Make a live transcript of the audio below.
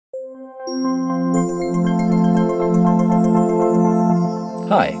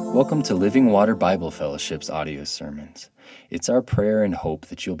Hi, welcome to Living Water Bible Fellowship's audio sermons. It's our prayer and hope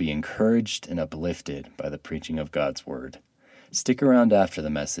that you'll be encouraged and uplifted by the preaching of God's Word. Stick around after the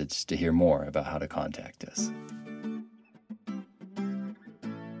message to hear more about how to contact us.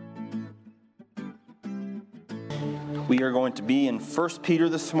 We are going to be in 1 Peter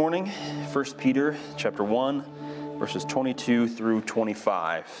this morning, 1 Peter chapter 1, verses 22 through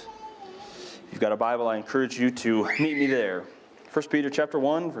 25. If you've got a Bible, I encourage you to meet me there. 1 Peter chapter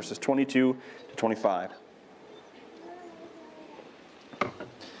 1, verses 22 to 25.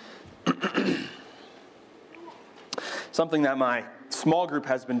 Something that my small group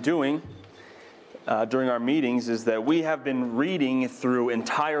has been doing during our meetings is that we have been reading through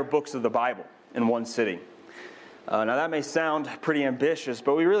entire books of the Bible in one sitting. Now that may sound pretty ambitious,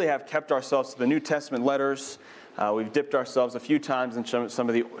 but we really have kept ourselves to the New Testament letters. We've dipped ourselves a few times in some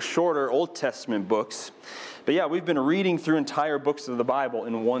of the shorter Old Testament books. But yeah, we've been reading through entire books of the Bible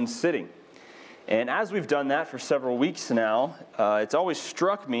in one sitting. And as we've done that for several weeks now, it's always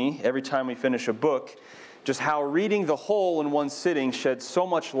struck me every time we finish a book just how reading the whole in one sitting sheds so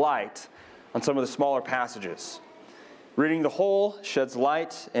much light on some of the smaller passages. Reading the whole sheds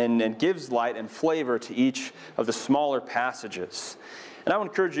light and gives light and flavor to each of the smaller passages. And I would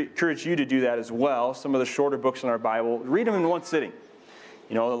encourage you to do that as well. Some of the shorter books in our Bible, read them in one sitting.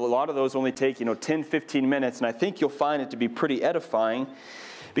 You know, a lot of those only take, 10, 15 minutes, and I think you'll find it to be pretty edifying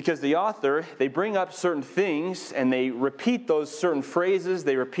because the author, they bring up certain things and they repeat those certain phrases,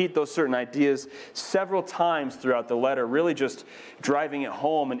 they repeat those certain ideas several times throughout the letter, really just driving it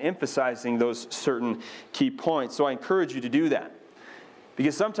home and emphasizing those certain key points. So I encourage you to do that.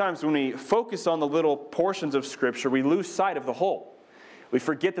 Because sometimes when we focus on the little portions of Scripture, we lose sight of the whole. We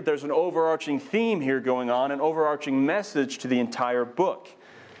forget that there's an overarching theme here going on, an overarching message to the entire book.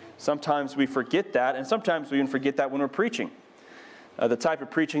 Sometimes we forget that, and sometimes we even forget that when we're preaching. The type of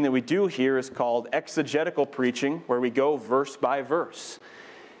preaching that we do here is called exegetical preaching, where we go verse by verse.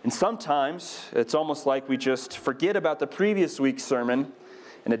 And sometimes it's almost like we just forget about the previous week's sermon,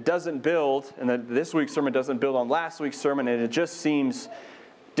 and it doesn't build, and this week's sermon doesn't build on last week's sermon, and it just seems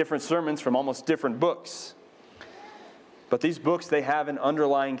different sermons from almost different books. But these books, they have an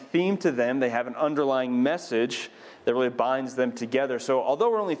underlying theme to them. They have an underlying message that really binds them together. So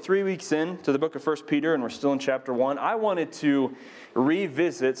although we're only 3 weeks into the book of 1 Peter and we're still in chapter 1, I wanted to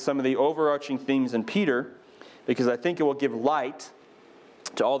revisit some of the overarching themes in Peter because I think it will give light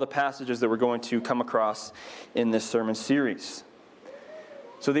to all the passages that we're going to come across in this sermon series.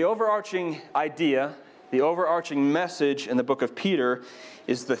 So the overarching idea, the overarching message in the book of Peter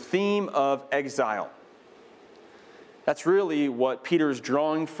is the theme of exile. That's really what Peter's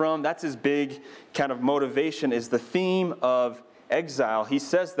drawing from. That's his big kind of motivation, is the theme of exile. He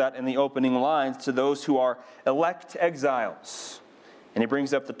says that in the opening lines to those who are elect exiles. And he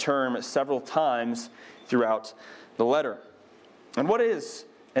brings up the term several times throughout the letter. And what is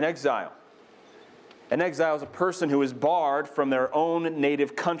an exile? An exile is a person who is barred from their own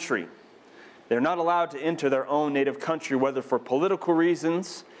native country. They're not allowed to enter their own native country, whether for political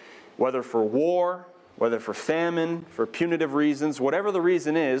reasons, whether for war, whether for famine, for punitive reasons, whatever the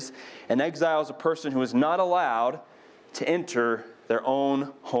reason is, an exile is a person who is not allowed to enter their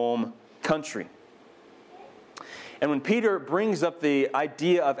own home country. And when Peter brings up the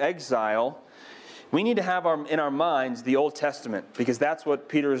idea of exile, we need to have in our minds the Old Testament, because that's what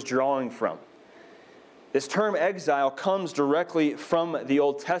Peter is drawing from. This term exile comes directly from the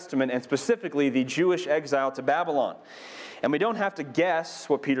Old Testament, and specifically the Jewish exile to Babylon. And we don't have to guess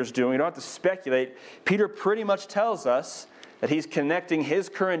what Peter's doing. We don't have to speculate. Peter pretty much tells us that he's connecting his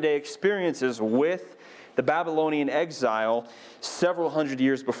current day experiences with the Babylonian exile several hundred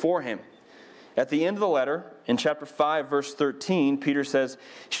years before him. At the end of the letter, in chapter 5, verse 13, Peter says,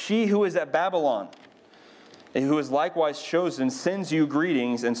 "She who is at Babylon, and who is likewise chosen, sends you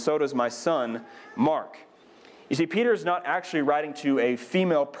greetings, and so does my son, Mark." You see, Peter is not actually writing to a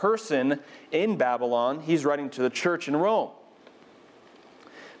female person in Babylon. He's writing to the church in Rome.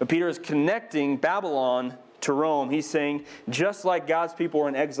 But Peter is connecting Babylon to Rome. He's saying, just like God's people were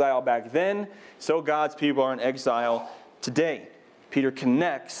in exile back then, so God's people are in exile today. Peter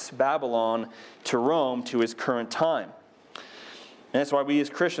connects Babylon to Rome, to his current time. And that's why we as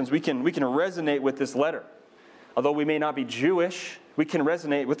Christians, we can resonate with this letter. Although we may not be Jewish, we can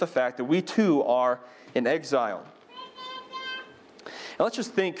resonate with the fact that we too are in exile. Now let's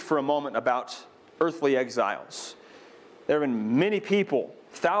just think for a moment about earthly exiles. There have been many people,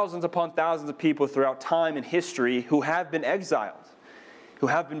 thousands upon thousands of people throughout time and history who have been exiled, who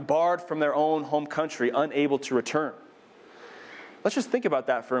have been barred from their own home country, unable to return. Let's just think about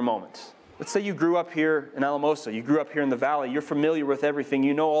that for a moment. Let's say you grew up here in Alamosa. You grew up here in the valley. You're familiar with everything.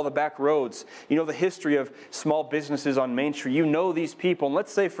 You know all the back roads. You know the history of small businesses on Main Street. You know these people. And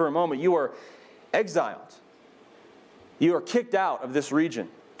let's say for a moment you are exiled. You are kicked out of this region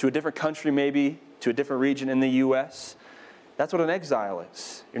to a different country, maybe to a different region in the U.S. That's what an exile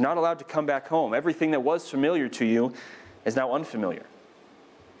is. You're not allowed to come back home. Everything that was familiar to you is now unfamiliar.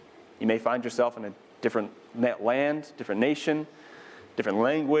 You may find yourself in a different land, different nation, different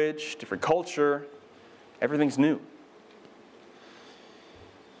language, different culture. Everything's new.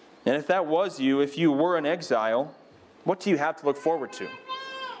 And if that was you, if you were an exile, what do you have to look forward to?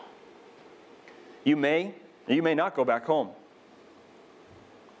 You may or you may not go back home.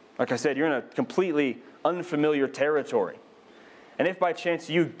 Like I said, you're in a completely unfamiliar territory. And if by chance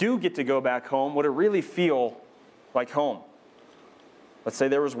you do get to go back home, would it really feel like home? Let's say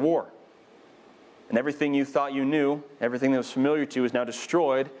there was war. And everything you thought you knew, everything that was familiar to you is now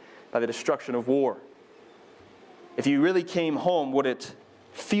destroyed by the destruction of war. If you really came home, would it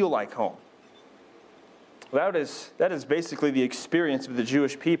feel like home? Well, that is basically the experience of the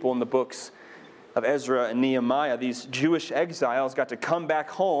Jewish people in the books of Ezra and Nehemiah. These Jewish exiles got to come back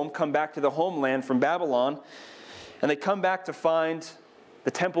home, come back to the homeland from Babylon, and they come back to find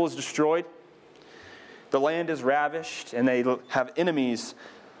the temple is destroyed, the land is ravished, and they have enemies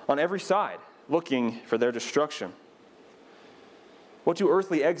on every side looking for their destruction. What do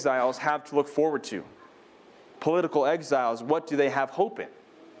earthly exiles have to look forward to? Political exiles, what do they have hope in?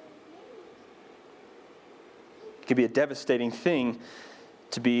 It could be a devastating thing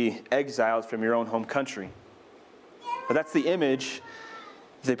to be exiled from your own home country. But that's the image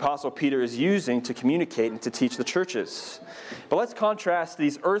the Apostle Peter is using to communicate and to teach the churches. But let's contrast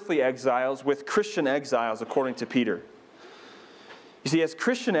these earthly exiles with Christian exiles according to Peter. You see, as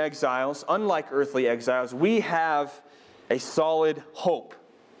Christian exiles, unlike earthly exiles, we have a solid hope.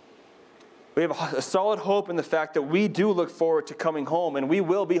 We have a solid hope in the fact that we do look forward to coming home, and we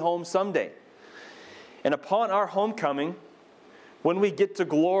will be home someday. And upon our homecoming, when we get to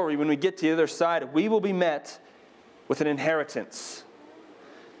glory, when we get to the other side, we will be met with an inheritance.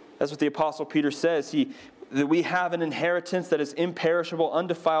 That's what the Apostle Peter says. That we have an inheritance that is imperishable,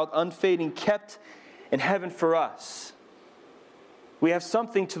 undefiled, unfading, kept in heaven for us. We have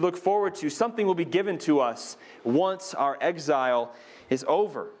something to look forward to. Something will be given to us once our exile is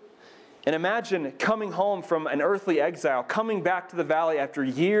over. And imagine coming home from an earthly exile, coming back to the valley after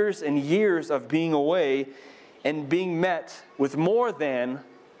years and years of being away and being met with more than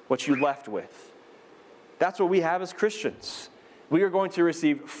what you left with. That's what we have as Christians. We are going to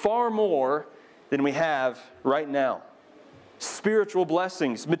receive far more than we have right now. Spiritual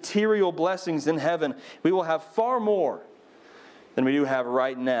blessings, material blessings in heaven. We will have far more than we do have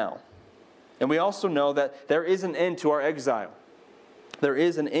right now. And we also know that there is an end to our exile. There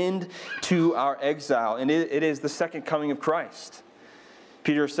is an end to our exile, and it is the second coming of Christ.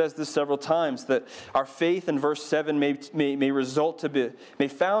 Peter says this several times, that our faith in verse 7 may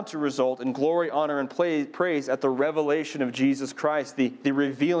found to result in glory, honor, and praise at the revelation of Jesus Christ, the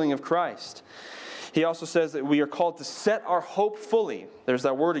revealing of Christ. He also says that we are called to set our hope fully. There's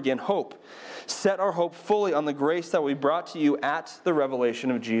that word again, hope. Set our hope fully on the grace that we brought to you at the revelation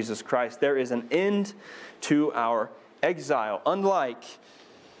of Jesus Christ. There is an end to our exile, unlike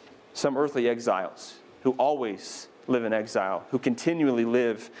some earthly exiles who always live in exile, who continually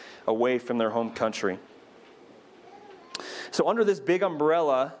live away from their home country. So under this big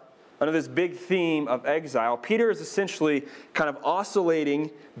umbrella, under this big theme of exile, Peter is essentially kind of oscillating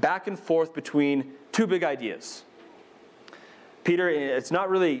back and forth between two big ideas. Peter, it's not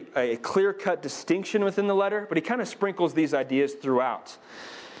really a clear-cut distinction within the letter, but he kind of sprinkles these ideas throughout.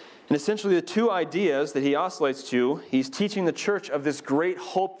 And essentially the two ideas that he oscillates to, he's teaching the church of this great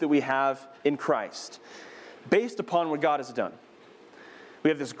hope that we have in Christ, based upon what God has done.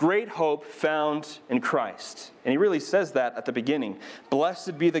 We have this great hope found in Christ. And he really says that at the beginning.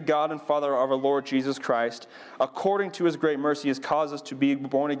 Blessed be the God and Father of our Lord Jesus Christ. According to his great mercy, he has caused us to be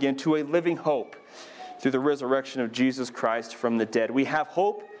born again to a living hope through the resurrection of Jesus Christ from the dead. We have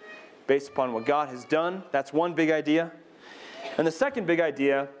hope based upon what God has done. That's one big idea. And the second big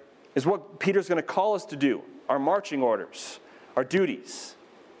idea is what Peter's going to call us to do, our marching orders, our duties.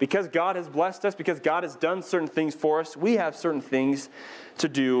 Because God has blessed us, because God has done certain things for us, we have certain things to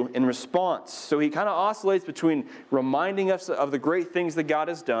do in response. So he kind of oscillates between reminding us of the great things that God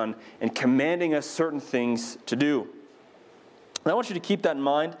has done and commanding us certain things to do. And I want you to keep that in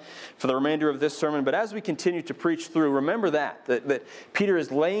mind for the remainder of this sermon. But as we continue to preach through, remember that Peter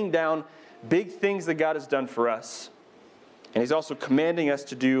is laying down big things that God has done for us. And he's also commanding us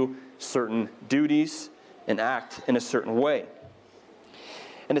to do certain duties and act in a certain way.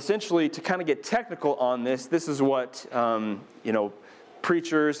 And essentially, to kind of get technical on this, this is what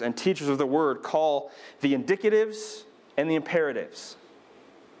preachers and teachers of the Word call the indicatives and the imperatives.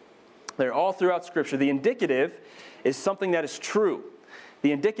 They're all throughout Scripture. The indicative is something that is true.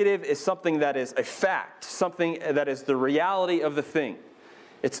 The indicative is something that is a fact, something that is the reality of the thing.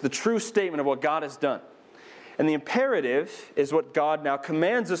 It's the true statement of what God has done. And the imperative is what God now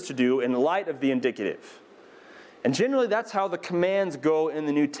commands us to do in light of the indicative. And generally that's how the commands go in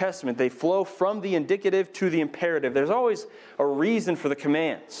the New Testament. They flow from the indicative to the imperative. There's always a reason for the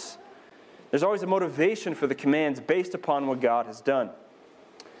commands. There's always a motivation for the commands based upon what God has done.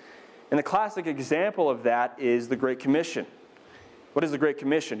 And the classic example of that is the Great Commission. What is the Great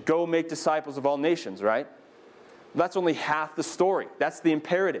Commission? Go make disciples of all nations, right? That's only half the story. That's the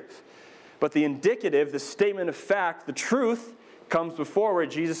imperative. But the indicative, the statement of fact, the truth, comes before where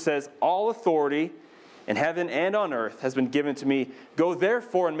Jesus says, all authority in heaven and on earth has been given to me. Go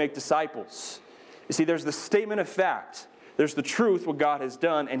therefore and make disciples. You see, there's the statement of fact. There's the truth, what God has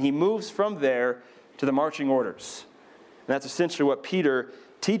done, and he moves from there to the marching orders. And that's essentially what Peter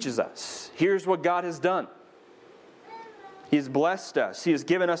teaches us. Here's what God has done. He has blessed us. He has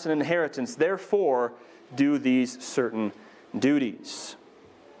given us an inheritance. Therefore, do these certain duties.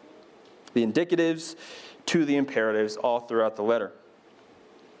 The indicatives to the imperatives all throughout the letter.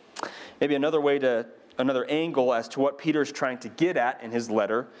 Maybe another angle as to what Peter is trying to get at in his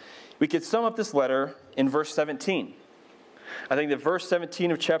letter. We could sum up this letter in verse 17. I think that verse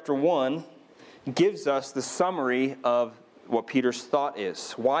 17 of chapter 1 gives us the summary of what Peter's thought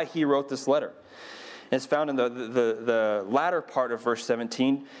is, why he wrote this letter. And it's found in the latter part of verse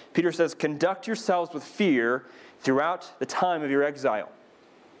 17. Peter says, conduct yourselves with fear throughout the time of your exile.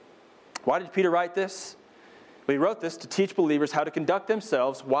 Why did Peter write this? Well, he wrote this to teach believers how to conduct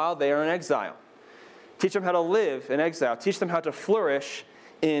themselves while they are in exile. Teach them how to live in exile. Teach them how to flourish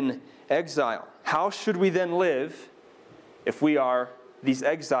in exile. How should we then live if we are these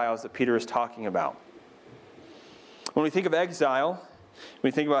exiles that Peter is talking about? When we think of exile, when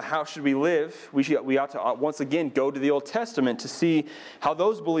we think about how should we live, we ought to once again go to the Old Testament to see how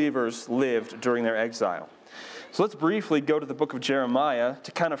those believers lived during their exile. So let's briefly go to the book of Jeremiah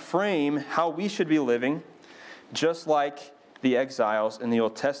to kind of frame how we should be living, just like the exiles in the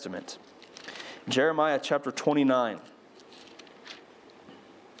Old Testament. Jeremiah chapter 29.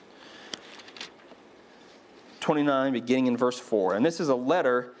 29, beginning in verse 4. And this is a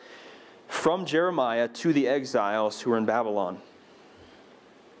letter from Jeremiah to the exiles who are in Babylon.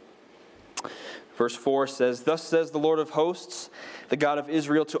 Verse 4 says, thus says the Lord of hosts, the God of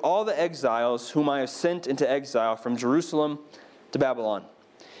Israel, to all the exiles whom I have sent into exile from Jerusalem to Babylon.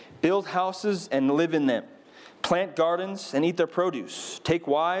 Build houses and live in them. Plant gardens and eat their produce. Take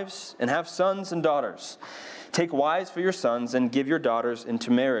wives and have sons and daughters. Take wives for your sons and give your daughters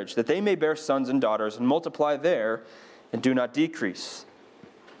into marriage, that they may bear sons and daughters and multiply there and do not decrease.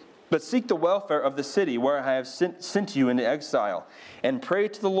 But seek the welfare of the city where I have sent you into exile, and pray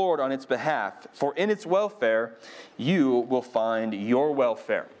to the Lord on its behalf, for in its welfare you will find your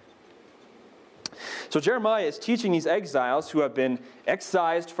welfare. So Jeremiah is teaching these exiles who have been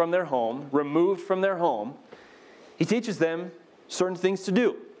excised from their home, removed from their home. He teaches them certain things to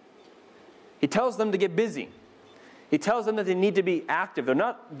do. He tells them to get busy. He tells them that they need to be active. They're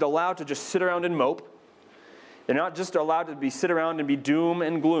not allowed to just sit around and mope. They're not just allowed to sit around and be doom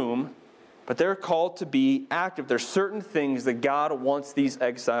and gloom, but they're called to be active. There's certain things that God wants these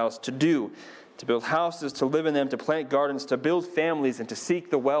exiles to do: to build houses, to live in them, to plant gardens, to build families, and to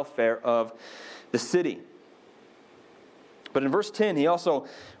seek the welfare of the city. But in verse 10, he also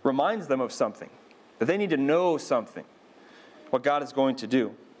reminds them of something, that they need to know something, what God is going to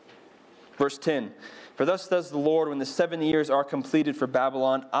do. Verse 10, for thus says the Lord, when the 7 years are completed for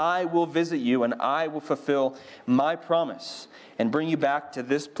Babylon, I will visit you, and I will fulfill my promise, and bring you back to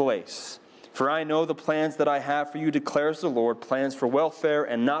this place. For I know the plans that I have for you, declares the Lord, plans for welfare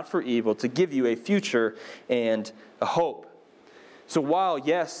and not for evil, to give you a future and a hope. So while,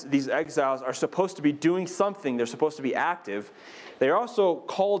 yes, these exiles are supposed to be doing something, they're supposed to be active, they're also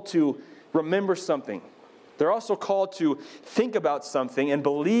called to remember something. They're also called to think about something and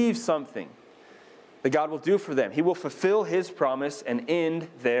believe something that God will do for them. He will fulfill His promise and end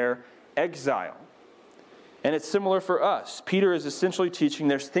their exile. And it's similar for us. Peter is essentially teaching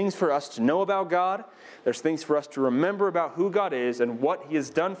there's things for us to know about God. There's things for us to remember about who God is and what He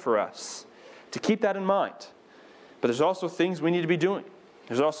has done for us. To keep that in mind. But there's also things we need to be doing.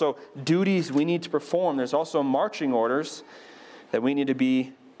 There's also duties we need to perform. There's also marching orders that we need to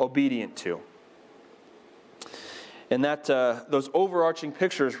be obedient to. And that those overarching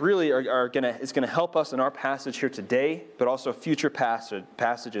pictures really is going to help us in our passage here today, but also future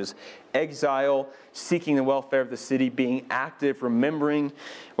passages. Exile, seeking the welfare of the city, being active, remembering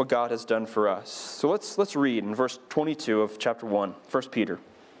what God has done for us. So let's read in verse 22 of chapter 1, 1 Peter,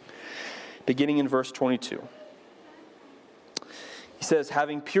 beginning in verse 22. He says,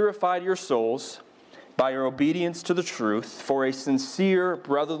 having purified your souls by your obedience to the truth for a sincere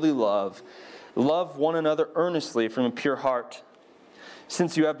brotherly love, love one another earnestly from a pure heart,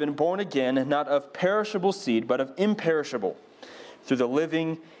 since you have been born again, not of perishable seed, but of imperishable, through the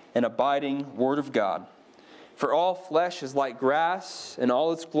living and abiding Word of God. For all flesh is like grass, and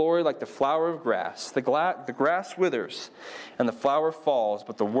all its glory like the flower of grass. The grass withers, and the flower falls,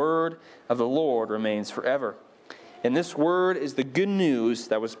 but the word of the Lord remains forever. And this word is the good news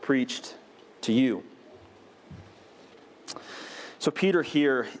that was preached to you. So Peter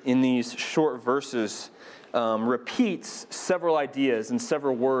here in these short verses repeats several ideas and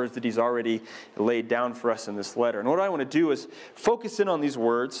several words that he's already laid down for us in this letter. And what I want to do is focus in on these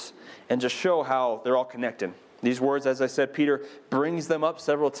words and just show how they're all connected. These words, as I said, Peter brings them up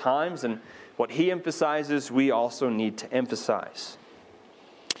several times, and what he emphasizes, we also need to emphasize.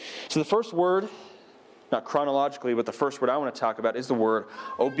 So the first word, not chronologically, but the first word I want to talk about is the word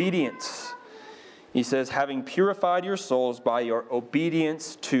obedience. He says, having purified your souls by your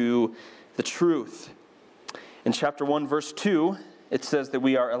obedience to the truth. In chapter 1, verse 2, it says that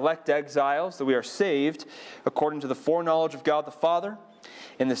we are elect exiles, that we are saved according to the foreknowledge of God the Father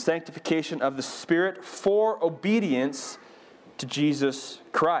and the sanctification of the Spirit for obedience to Jesus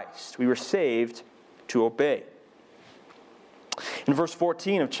Christ. We were saved to obey. In verse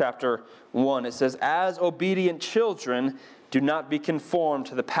 14 of chapter 1, it says, as obedient children, do not be conformed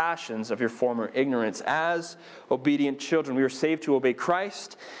to the passions of your former ignorance. As obedient children, we were saved to obey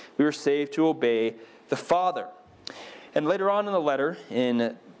Christ. We were saved to obey the Father. And later on in the letter,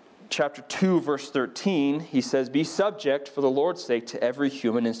 in chapter 2, verse 13, he says, be subject for the Lord's sake to every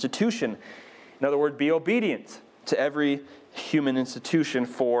human institution. In other words, be obedient to every human institution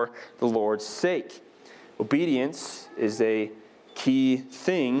for the Lord's sake. Obedience is a key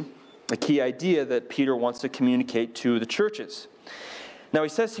thing, a key idea that Peter wants to communicate to the churches. Now he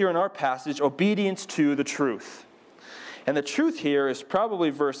says here in our passage, obedience to the truth. And the truth here is probably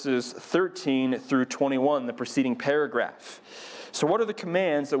verses 13 through 21, the preceding paragraph. So what are the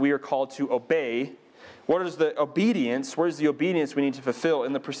commands that we are called to obey? What is the obedience? Where is the obedience we need to fulfill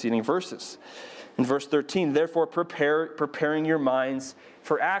in the preceding verses? In verse 13, therefore preparing your minds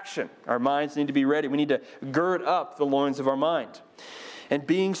for action. Our minds need to be ready. We need to gird up the loins of our mind. And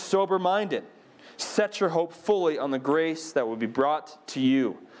being sober-minded, set your hope fully on the grace that will be brought to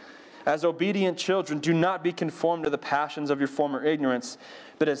you. As obedient children, do not be conformed to the passions of your former ignorance,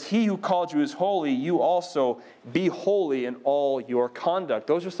 but as he who called you is holy, you also be holy in all your conduct.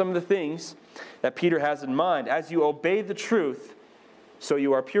 Those are some of the things that Peter has in mind. As you obey the truth, so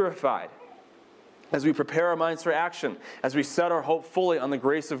you are purified. As we prepare our minds for action, as we set our hope fully on the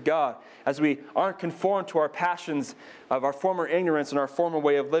grace of God, as we aren't conformed to our passions of our former ignorance and our former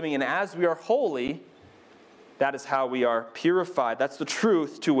way of living, and as we are holy, that is how we are purified. That's the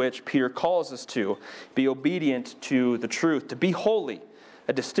truth to which Peter calls us to. Be obedient to the truth, to be holy,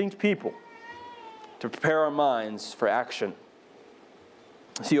 a distinct people, to prepare our minds for action.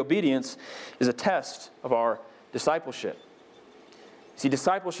 See, obedience is a test of our discipleship. See,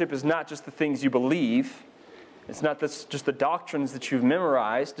 discipleship is not just the things you believe. It's not just the doctrines that you've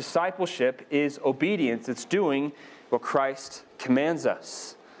memorized. Discipleship is obedience. It's doing what Christ commands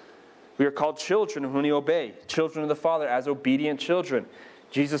us. We are called children when we obey, children of the Father as obedient children.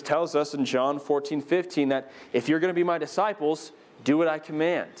 Jesus tells us in John 14:15 that if you're going to be my disciples, do what I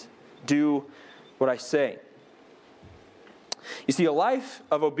command. Do what I say. You see, a life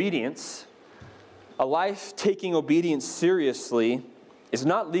of obedience, a life taking obedience seriously, is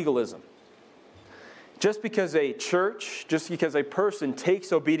not legalism. Just because a church, just because a person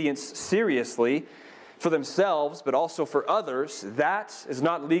takes obedience seriously for themselves, but also for others, that is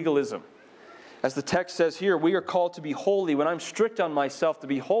not legalism. As the text says here, we are called to be holy. When I'm strict on myself to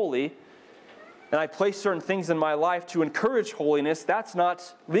be holy, and I place certain things in my life to encourage holiness, that's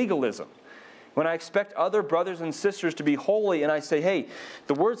not legalism. When I expect other brothers and sisters to be holy, and I say, hey,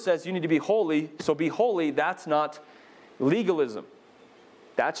 the Word says you need to be holy, so be holy, that's not legalism.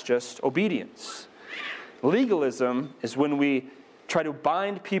 That's just obedience. Legalism is when we try to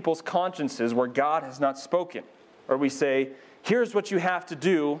bind people's consciences where God has not spoken. Or we say, here's what you have to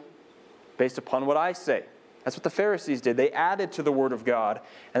do based upon what I say. That's what the Pharisees did. They added to the Word of God,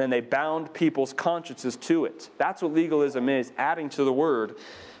 and then they bound people's consciences to it. That's what legalism is, adding to the Word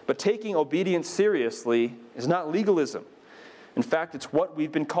But taking obedience seriously is not legalism. In fact, it's what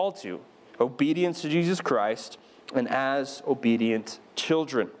we've been called to: obedience to Jesus Christ and as obedient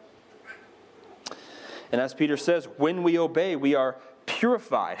children. And as Peter says, when we obey, we are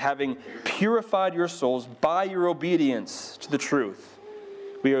purified, having purified your souls by your obedience to the truth.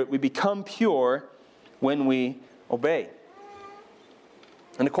 We become pure when we obey.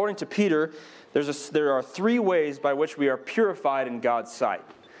 And according to Peter, there are three ways by which we are purified in God's sight.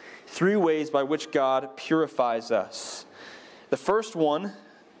 Three ways by which God purifies us. The first one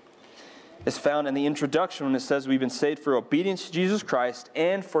is found in the introduction when it says we've been saved for obedience to Jesus Christ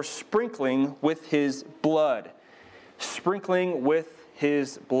and for sprinkling with His blood. Sprinkling with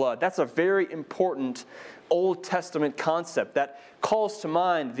His blood. That's a very important Old Testament concept that calls to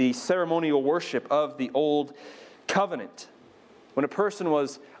mind the ceremonial worship of the Old Covenant. When a person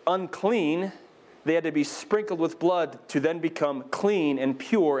was unclean, they had to be sprinkled with blood to then become clean and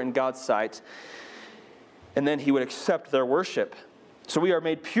pure in God's sight. And then He would accept their worship. So we are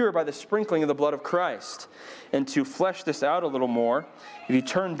made pure by the sprinkling of the blood of Christ. And to flesh this out a little more, if you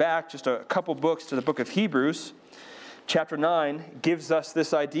turn back just a couple books to the book of Hebrews, chapter 9 gives us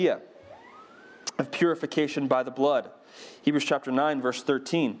this idea of purification by the blood. Hebrews chapter 9, verse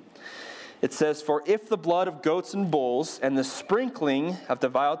 13. It says, "For if the blood of goats and bulls and the sprinkling of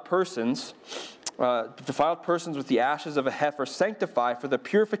defiled persons with the ashes of a heifer sanctify for the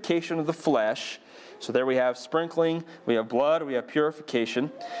purification of the flesh," so there we have sprinkling, we have blood, we have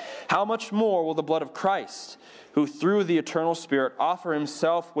purification, "how much more will the blood of Christ, who through the eternal Spirit offer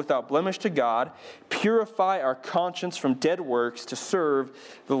Himself without blemish to God, purify our conscience from dead works to serve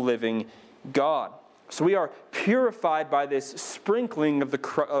the living God." So we are purified by this sprinkling of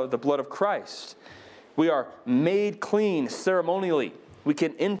the blood of Christ. We are made clean ceremonially. We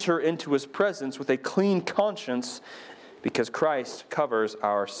can enter into His presence with a clean conscience because Christ covers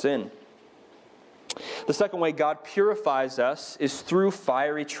our sin. The second way God purifies us is through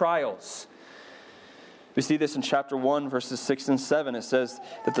fiery trials. We see this in chapter 1, verses 6 and 7. It says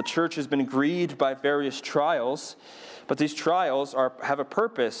that the church has been grieved by various trials, but these trials have a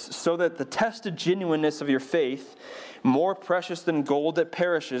purpose, so that the tested genuineness of your faith, more precious than gold that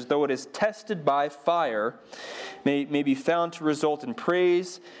perishes, though it is tested by fire, may be found to result in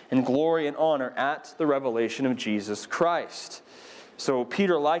praise and glory and honor at the revelation of Jesus Christ. So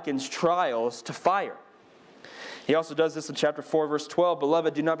Peter likens trials to fire. He also does this in chapter 4, verse 12.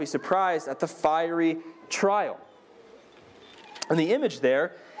 "Beloved, do not be surprised at the fiery trial." And the image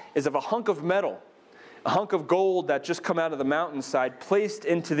there is of a hunk of metal, a hunk of gold that just come out of the mountainside, placed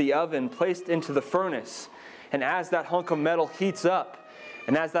into the oven, placed into the furnace. And as that hunk of metal heats up,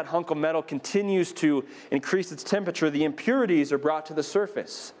 and as that hunk of metal continues to increase its temperature, the impurities are brought to the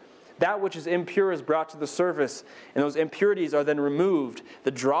surface. That which is impure is brought to the surface, and those impurities are then removed.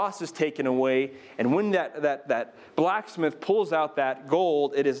 The dross is taken away, and when that blacksmith pulls out that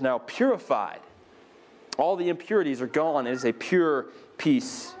gold, it is now purified. All the impurities are gone. It is a pure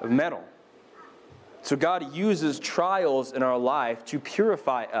piece of metal. So God uses trials in our life to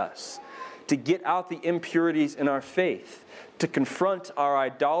purify us, to get out the impurities in our faith, to confront our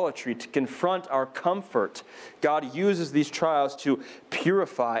idolatry, to confront our comfort. God uses these trials to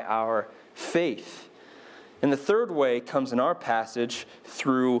purify our faith. And the third way comes in our passage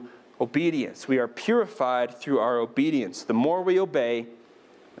through obedience. We are purified through our obedience. The more we obey,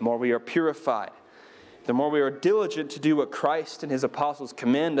 the more we are purified. The more we are diligent to do what Christ and His apostles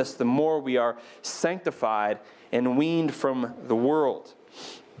command us, the more we are sanctified and weaned from the world.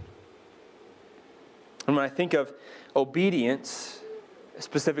 And when I think of obedience,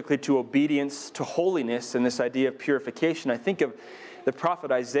 specifically to obedience to holiness and this idea of purification, I think of the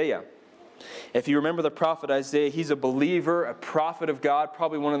prophet Isaiah. If you remember the prophet Isaiah, he's a believer, a prophet of God,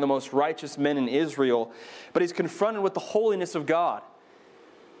 probably one of the most righteous men in Israel, but he's confronted with the holiness of God.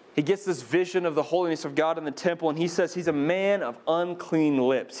 He gets this vision of the holiness of God in the temple, and he says he's a man of unclean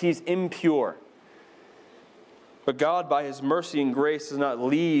lips. He's impure. But God, by His mercy and grace, does not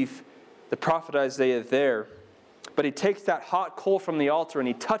leave the prophet Isaiah there. But He takes that hot coal from the altar and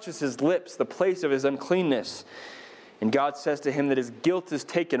He touches his lips, the place of his uncleanness. And God says to him that his guilt is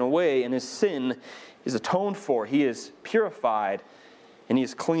taken away and his sin is atoned for. He is purified and he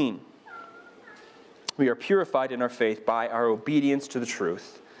is clean. We are purified in our faith by our obedience to the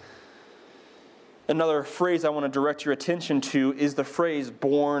truth. Another phrase I want to direct your attention to is the phrase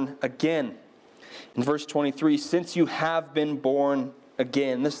born again. In verse 23, since you have been born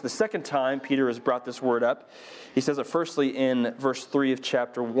again. This is the second time Peter has brought this word up. He says it firstly in verse 3 of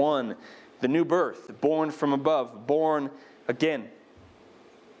chapter 1. The new birth, born from above, born again.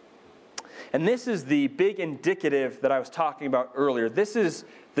 And this is the big indicative that I was talking about earlier. This is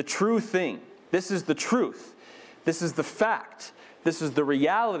the true thing. This is the truth. This is the fact. This is the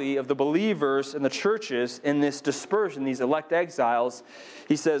reality of the believers and the churches in this dispersion, these elect exiles.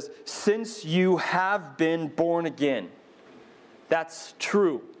 He says, since you have been born again. That's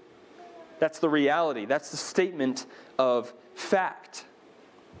true. That's the reality. That's the statement of fact.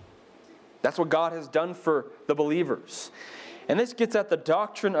 That's what God has done for the believers. And this gets at the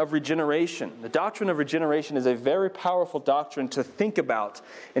doctrine of regeneration. The doctrine of regeneration is a very powerful doctrine to think about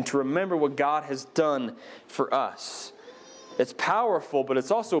and to remember what God has done for us. It's powerful, but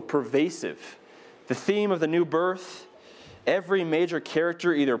it's also pervasive. The theme of the new birth, every major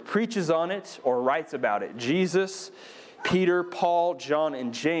character either preaches on it or writes about it. Jesus, Peter, Paul, John,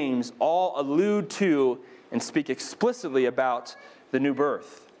 and James all allude to and speak explicitly about the new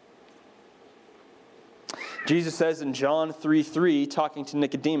birth. Jesus says in John 3:3, talking to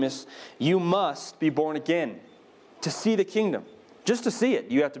Nicodemus, you must be born again to see the kingdom. Just to see it,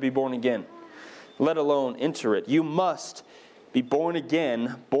 you have to be born again, let alone enter it. You must be born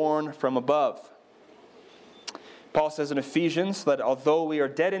again, born from above. Paul says in Ephesians that although we are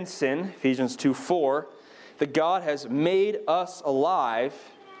dead in sin, Ephesians 2:4, that God has made us alive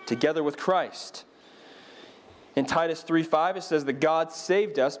together with Christ. In Titus 3:5, it says that God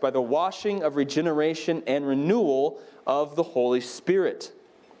saved us by the washing of regeneration and renewal of the Holy Spirit.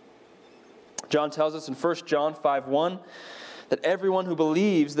 John tells us in 1 John 5:1 that everyone who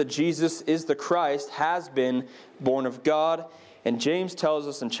believes that Jesus is the Christ has been born of God. And James tells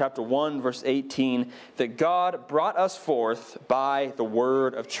us in chapter 1, verse 18, that God brought us forth by the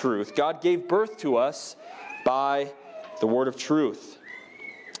word of truth. God gave birth to us by the word of truth.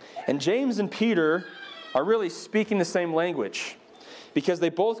 And James and Peter are really speaking the same language because they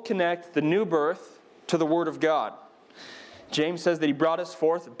both connect the new birth to the word of God. James says that he brought us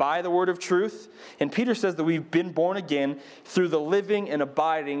forth by the word of truth, and Peter says that we've been born again through the living and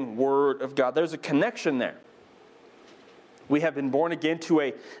abiding word of God. There's a connection there. We have been born again to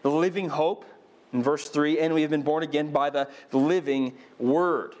a living hope, in verse 3, and we have been born again by the living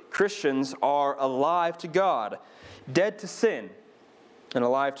word. Christians are alive to God, dead to sin, and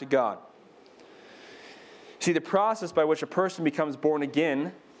alive to God. See, the process by which a person becomes born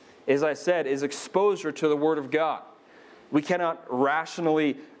again, as I said, is exposure to the Word of God. We cannot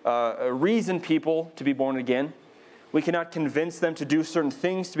rationally reason people to be born again. We cannot convince them to do certain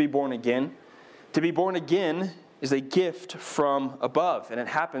things to be born again. To be born again is a gift from above, and it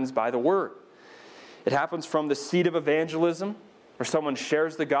happens by the Word. It happens from the seed of evangelism, where someone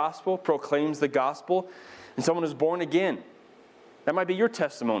shares the gospel, proclaims the gospel, and someone is born again. That might be your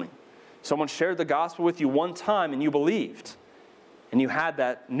testimony. Someone shared the gospel with you one time and you believed. And you had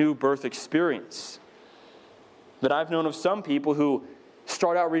that new birth experience. But I've known of some people who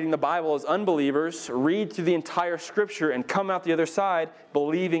start out reading the Bible as unbelievers, read through the entire Scripture, and come out the other side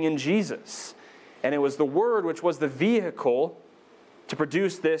believing in Jesus. And it was the Word which was the vehicle to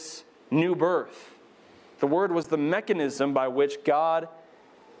produce this new birth. The Word was the mechanism by which God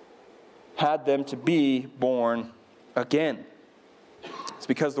had them to be born again. It's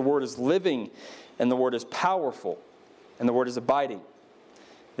because the Word is living, and the Word is powerful, and the Word is abiding.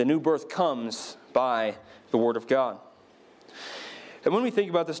 The new birth comes by the Word of God. And when we think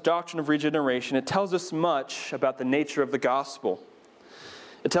about this doctrine of regeneration, it tells us much about the nature of the gospel.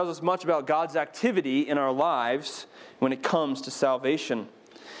 It tells us much about God's activity in our lives when it comes to salvation.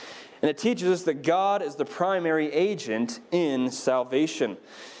 And it teaches us that God is the primary agent in salvation.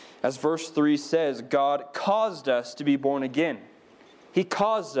 As verse 3 says, God caused us to be born again. He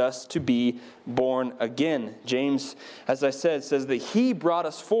caused us to be born again. James, as I said, says that He brought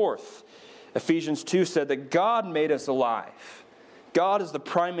us forth. Ephesians 2 said that God made us alive. God is the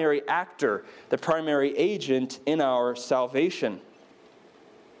primary actor, the primary agent in our salvation,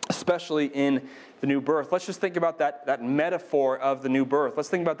 especially in the new birth. Let's just think about that metaphor of the new birth. Let's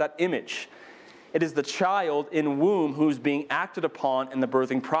think about that image. It is the child in womb who's being acted upon in the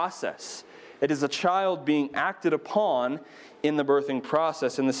birthing process. It is a child being acted upon in the birthing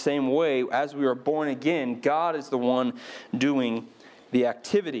process. In the same way, as we are born again, God is the one doing the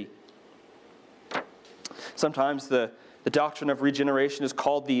activity. Sometimes the doctrine of regeneration is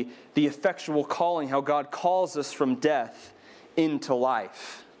called the effectual calling, how God calls us from death into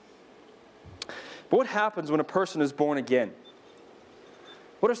life. But what happens when a person is born again?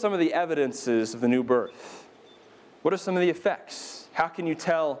 What are some of the evidences of the new birth? What are some of the effects? How can you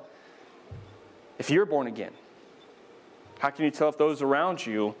tell if you're born again? How can you tell if those around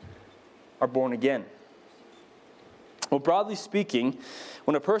you are born again? Well, broadly speaking,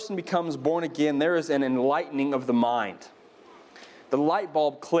 when a person becomes born again, there is an enlightening of the mind. The light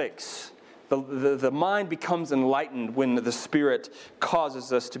bulb clicks. The mind becomes enlightened when the Spirit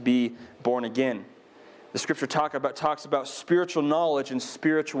causes us to be born again. The Scripture talks about spiritual knowledge and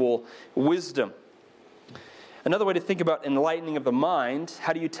spiritual wisdom. Another way to think about enlightening of the mind,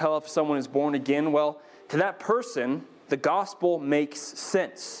 how do you tell if someone is born again? Well, to that person, the gospel makes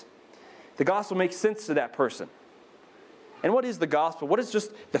sense. The gospel makes sense to that person. And what is the gospel? What is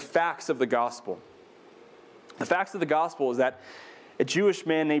just the facts of the gospel? The facts of the gospel is that a Jewish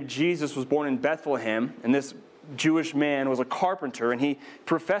man named Jesus was born in Bethlehem, and this Jewish man was a carpenter, and he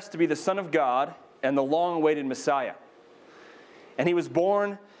professed to be the Son of God and the long-awaited Messiah. And he was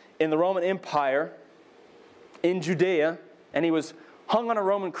born in the Roman Empire in Judea, and he was hung on a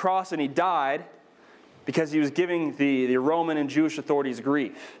Roman cross, and he died because he was giving the Roman and Jewish authorities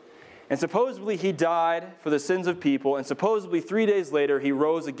grief. And supposedly he died for the sins of people, and supposedly 3 days later he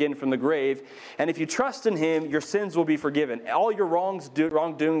rose again from the grave. And if you trust in him, your sins will be forgiven. All your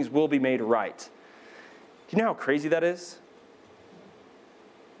wrongdoings will be made right. Do you know how crazy that is?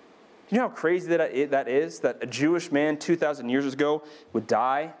 Do you know how crazy that is? That a Jewish man 2,000 years ago would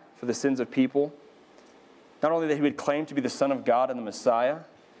die for the sins of people? Not only that he would claim to be the Son of God and the Messiah.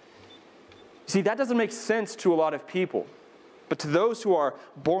 See, that doesn't make sense to a lot of people. But to those who are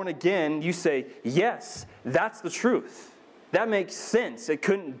born again, you say, yes, that's the truth. That makes sense. It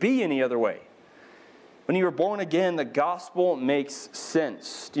couldn't be any other way. When you are born again, the gospel makes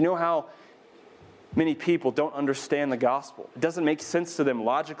sense. Do you know how many people don't understand the gospel? It doesn't make sense to them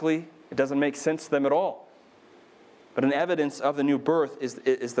logically. It doesn't make sense to them at all. But an evidence of the new birth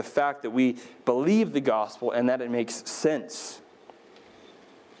is the fact that we believe the gospel and that it makes sense.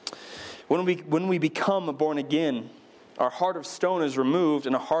 When we become born again, our heart of stone is removed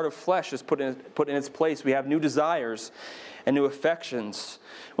and a heart of flesh is put in its place. We have new desires and new affections.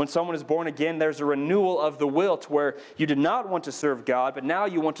 When someone is born again, there's a renewal of the will to where you did not want to serve God, but now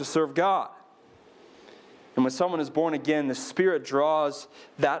you want to serve God. And when someone is born again, the Spirit draws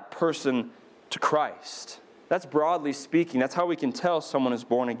that person to Christ. That's broadly speaking. That's how we can tell someone is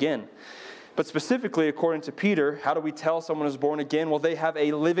born again. But specifically, according to Peter, how do we tell someone is born again? Well, they have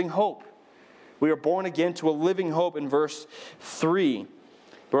a living hope. We are born again to a living hope in verse 3.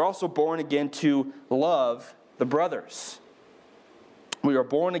 We're also born again to love the brothers. We are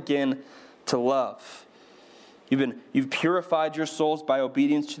born again to love. You've purified your souls by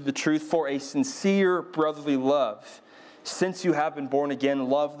obedience to the truth for a sincere brotherly love. Since you have been born again,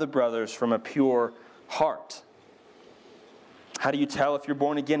 love the brothers from a pure heart. How do you tell if you're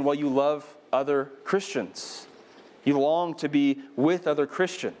born again? Well, you love other Christians. You long to be with other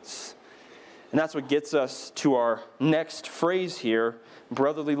Christians. And that's what gets us to our next phrase here,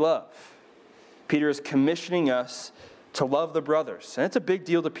 brotherly love. Peter is commissioning us to love the brothers. And it's a big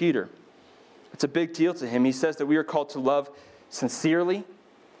deal to Peter. It's a big deal to him. He says that we are called to love sincerely,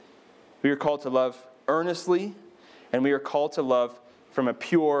 we are called to love earnestly, and we are called to love from a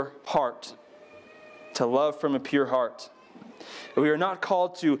pure heart. To love from a pure heart. We are not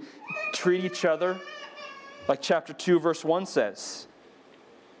called to treat each other like chapter 2, verse 1 says.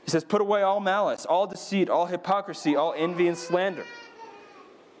 He says, put away all malice, all deceit, all hypocrisy, all envy and slander.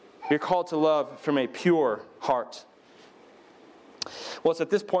 You're called to love from a pure heart. Well, it's at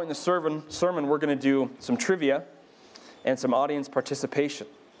this point in the sermon we're going to do some trivia and some audience participation.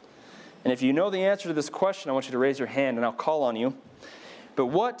 And if you know the answer to this question, I want you to raise your hand and I'll call on you. But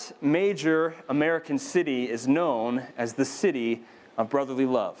what major American city is known as the city of brotherly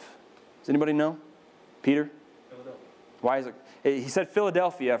love? Does anybody know? Peter? Philadelphia. Why is it? He said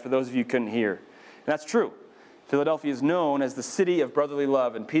Philadelphia, for those of you who couldn't hear. And that's true. Philadelphia is known as the city of brotherly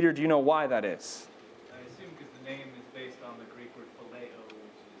love. And Peter, do you know why that is? I assume because the name is based on the Greek word phileo,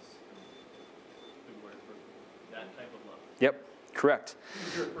 which is the word for that type of love. Yep, correct. He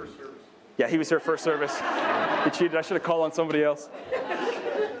was here at first service. Yeah, he was here first service. He cheated. I should have called on somebody else.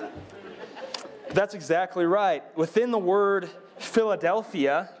 But that's exactly right. Within the word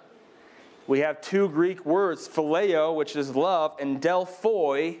Philadelphia, we have two Greek words, phileo, which is love, and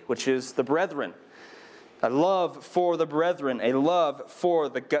delphoi, which is the brethren. A love for the brethren, a love for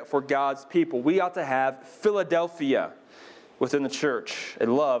God's people. We ought to have Philadelphia within the church, a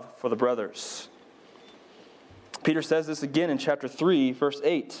love for the brothers. Peter says this again in chapter 3, verse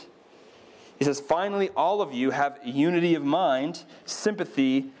 8. He says, finally, all of you have unity of mind,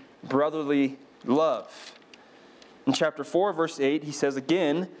 sympathy, brotherly love. In chapter 4, verse 8, he says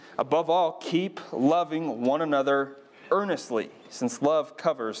again, above all, keep loving one another earnestly, since love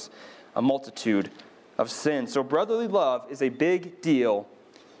covers a multitude of sins. So brotherly love is a big deal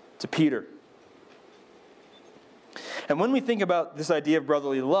to Peter. And when we think about this idea of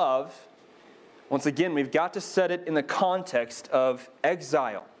brotherly love, once again, we've got to set it in the context of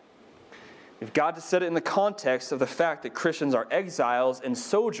exile. We've got to set it in the context of the fact that Christians are exiles and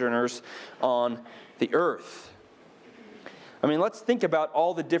sojourners on the earth. I mean, let's think about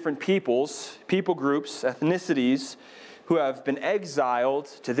all the different peoples, people groups, ethnicities who have been exiled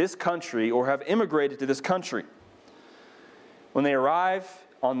to this country or have immigrated to this country. When they arrive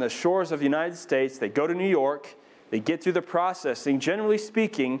on the shores of the United States, they go to New York, they get through the processing. Generally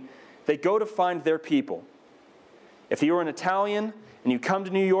speaking, they go to find their people. If you're an Italian and you come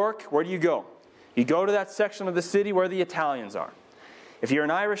to New York, where do you go? You go to that section of the city where the Italians are. If you're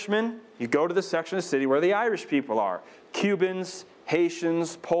an Irishman, you go to the section of the city where the Irish people are. Cubans,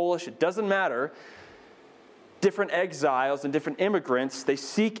 Haitians, Polish, it doesn't matter. Different exiles and different immigrants, they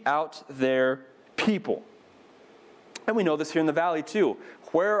seek out their people. And we know this here in the valley too.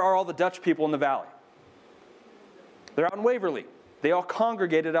 Where are all the Dutch people in the valley? They're out in Waverly. They all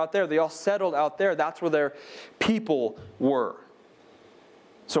congregated out there. They all settled out there. That's where their people were.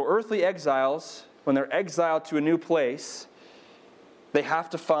 So earthly exiles, when they're exiled to a new place, they have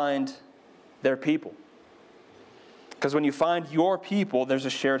to find their people. Because when you find your people, there's a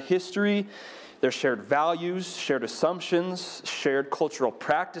shared history, there's shared values, shared assumptions, shared cultural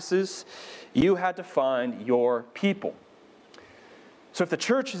practices. You had to find your people. So if the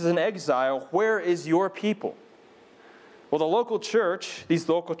church is in exile, where is your people? Well, the local church, these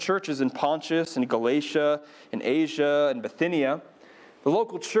local churches in Pontus and Galatia and Asia and Bithynia, the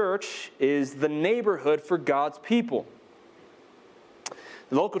local church is the neighborhood for God's people.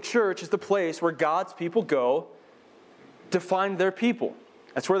 The local church is the place where God's people go to find their people.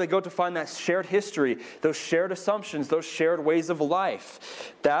 That's where they go to find that shared history, those shared assumptions, those shared ways of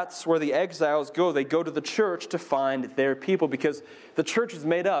life. That's where the exiles go. They go to the church to find their people because the church is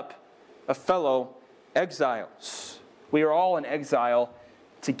made up of fellow exiles. We are all in exile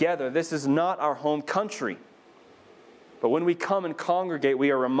together. This is not our home country. But when we come and congregate,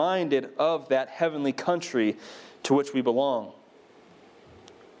 we are reminded of that heavenly country to which we belong.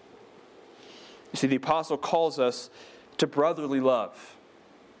 You see, the apostle calls us to brotherly love.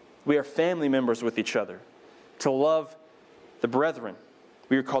 We are family members with each other. To love the brethren.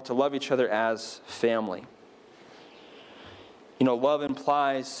 We are called to love each other as family. You know, love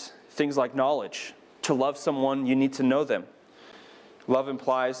implies things like knowledge. To love someone, you need to know them. Love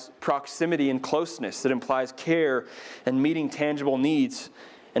implies proximity and closeness. It implies care and meeting tangible needs.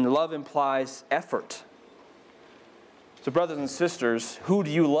 And love implies effort. So brothers and sisters, who do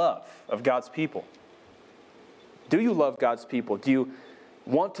you love of God's people? Do you love God's people? Do you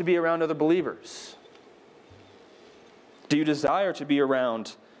want to be around other believers? Do you desire to be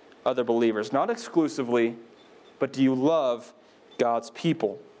around other believers? Not exclusively, but do you love God's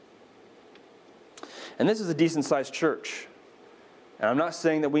people? And this is a decent-sized church. And I'm not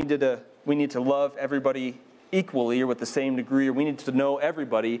saying that we need to love everybody equally or with the same degree, or we need to know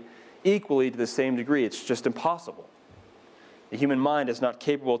everybody equally to the same degree. It's just impossible. The human mind is not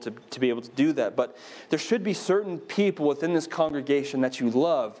capable to be able to do that. But there should be certain people within this congregation that you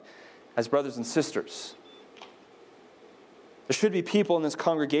love as brothers and sisters. There should be people in this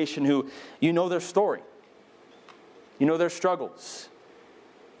congregation who you know their story. You know their struggles.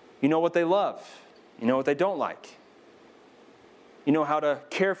 You know what they love. You know what they don't like. You know how to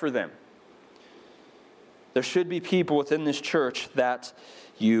care for them. There should be people within this church that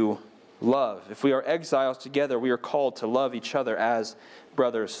you love. If we are exiles together, we are called to love each other as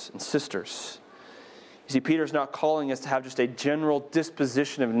brothers and sisters. You see, Peter's not calling us to have just a general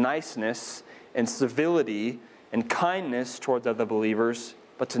disposition of niceness and civility and kindness towards other believers,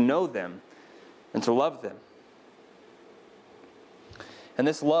 but to know them and to love them. And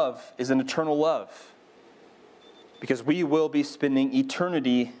this love is an eternal love, because we will be spending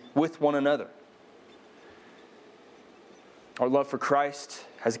eternity with one another. Our love for Christ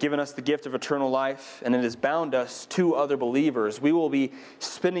has given us the gift of eternal life, and it has bound us to other believers. We will be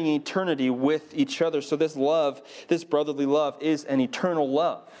spending eternity with each other. So this love, this brotherly love, is an eternal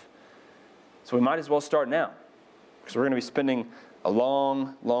love. So we might as well start now, because we're going to be spending a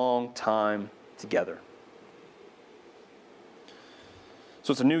long, long time together.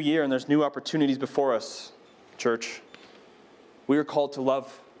 So it's a new year, and there's new opportunities before us, church. We are called to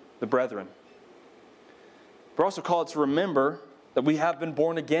love the brethren. We're also called to remember that we have been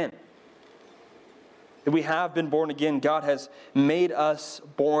born again. That we have been born again. God has made us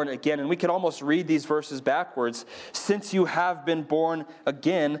born again. And we can almost read these verses backwards. Since you have been born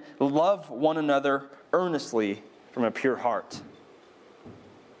again, love one another earnestly from a pure heart.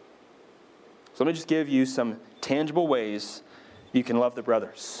 So let me just give you some tangible ways you can love the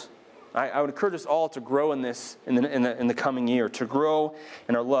brothers. I would encourage us all to grow in this in the coming year, to grow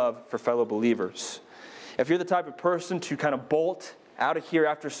in our love for fellow believers. If you're the type of person to kind of bolt out of here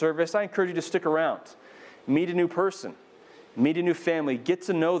after service, I encourage you to stick around. Meet a new person. Meet a new family. Get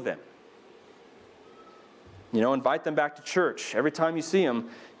to know them. Invite them back to church. Every time you see them,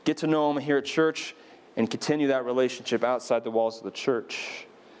 get to know them here at church and continue that relationship outside the walls of the church.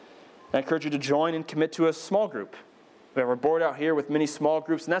 I encourage you to join and commit to a small group. We have our board out here with many small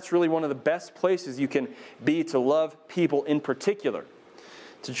groups, and that's really one of the best places you can be to love people in particular,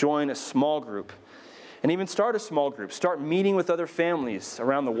 to join a small group. And even start a small group. Start meeting with other families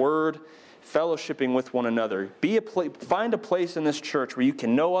around the Word, fellowshipping with one another. Find a place in this church where you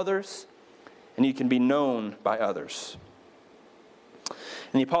can know others and you can be known by others.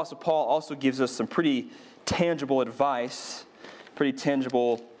 And the Apostle Paul also gives us some pretty tangible advice, pretty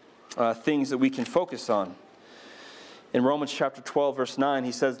tangible things that we can focus on. In Romans chapter 12, verse 9,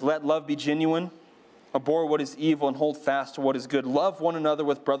 he says, "Let love be genuine, abhor what is evil, and hold fast to what is good. Love one another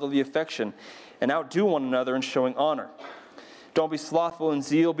with brotherly affection, and outdo one another in showing honor. Don't be slothful in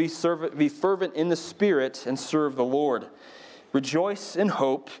zeal, be fervent in the Spirit, and serve the Lord. Rejoice in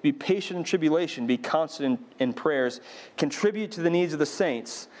hope, be patient in tribulation, be constant in prayers, contribute to the needs of the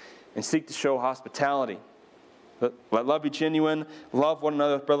saints, and seek to show hospitality. Let love be genuine, love one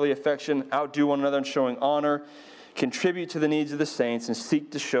another with brotherly affection, outdo one another in showing honor, contribute to the needs of the saints, and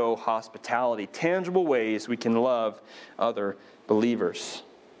seek to show hospitality." Tangible ways we can love other believers.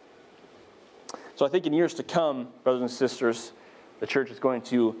 So I think in years to come, brothers and sisters, the church is going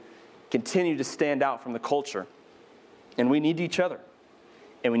to continue to stand out from the culture. And we need each other.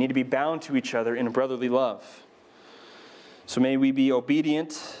 And we need to be bound to each other in brotherly love. So may we be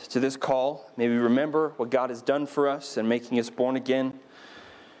obedient to this call. May we remember what God has done for us in making us born again.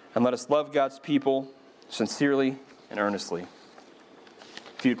 And let us love God's people sincerely and earnestly.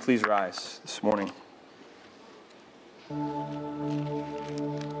 If you'd please rise this morning.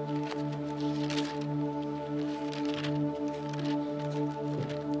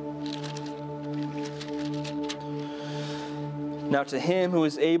 Now to him who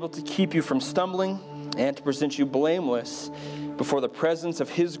is able to keep you from stumbling and to present you blameless before the presence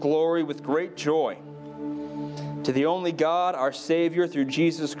of his glory with great joy. To the only God, our Savior, through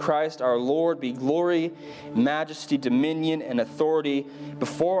Jesus Christ our Lord, be glory, majesty, dominion, and authority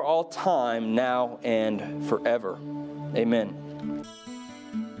before all time, now and forever. Amen.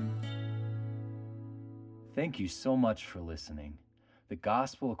 Thank you so much for listening. The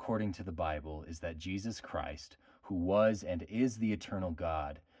gospel according to the Bible is that Jesus Christ, who was and is the eternal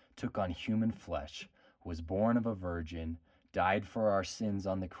God, took on human flesh, was born of a virgin, died for our sins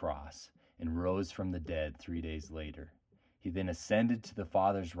on the cross, and rose from the dead 3 days later. He then ascended to the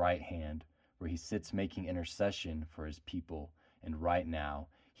Father's right hand, where he sits making intercession for his people, and right now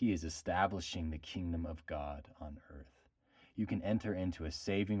he is establishing the kingdom of God on earth. You can enter into a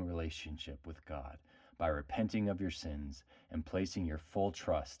saving relationship with God by repenting of your sins and placing your full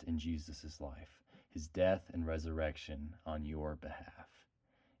trust in Jesus' life, his death and resurrection on your behalf.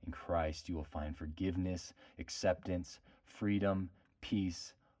 In Christ you will find forgiveness, acceptance, freedom,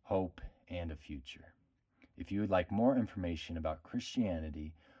 peace, hope, and a future. If you would like more information about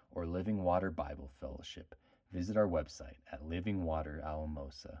Christianity or Living Water Bible Fellowship, visit our website at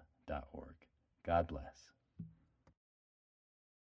livingwateralamosa.org. God bless.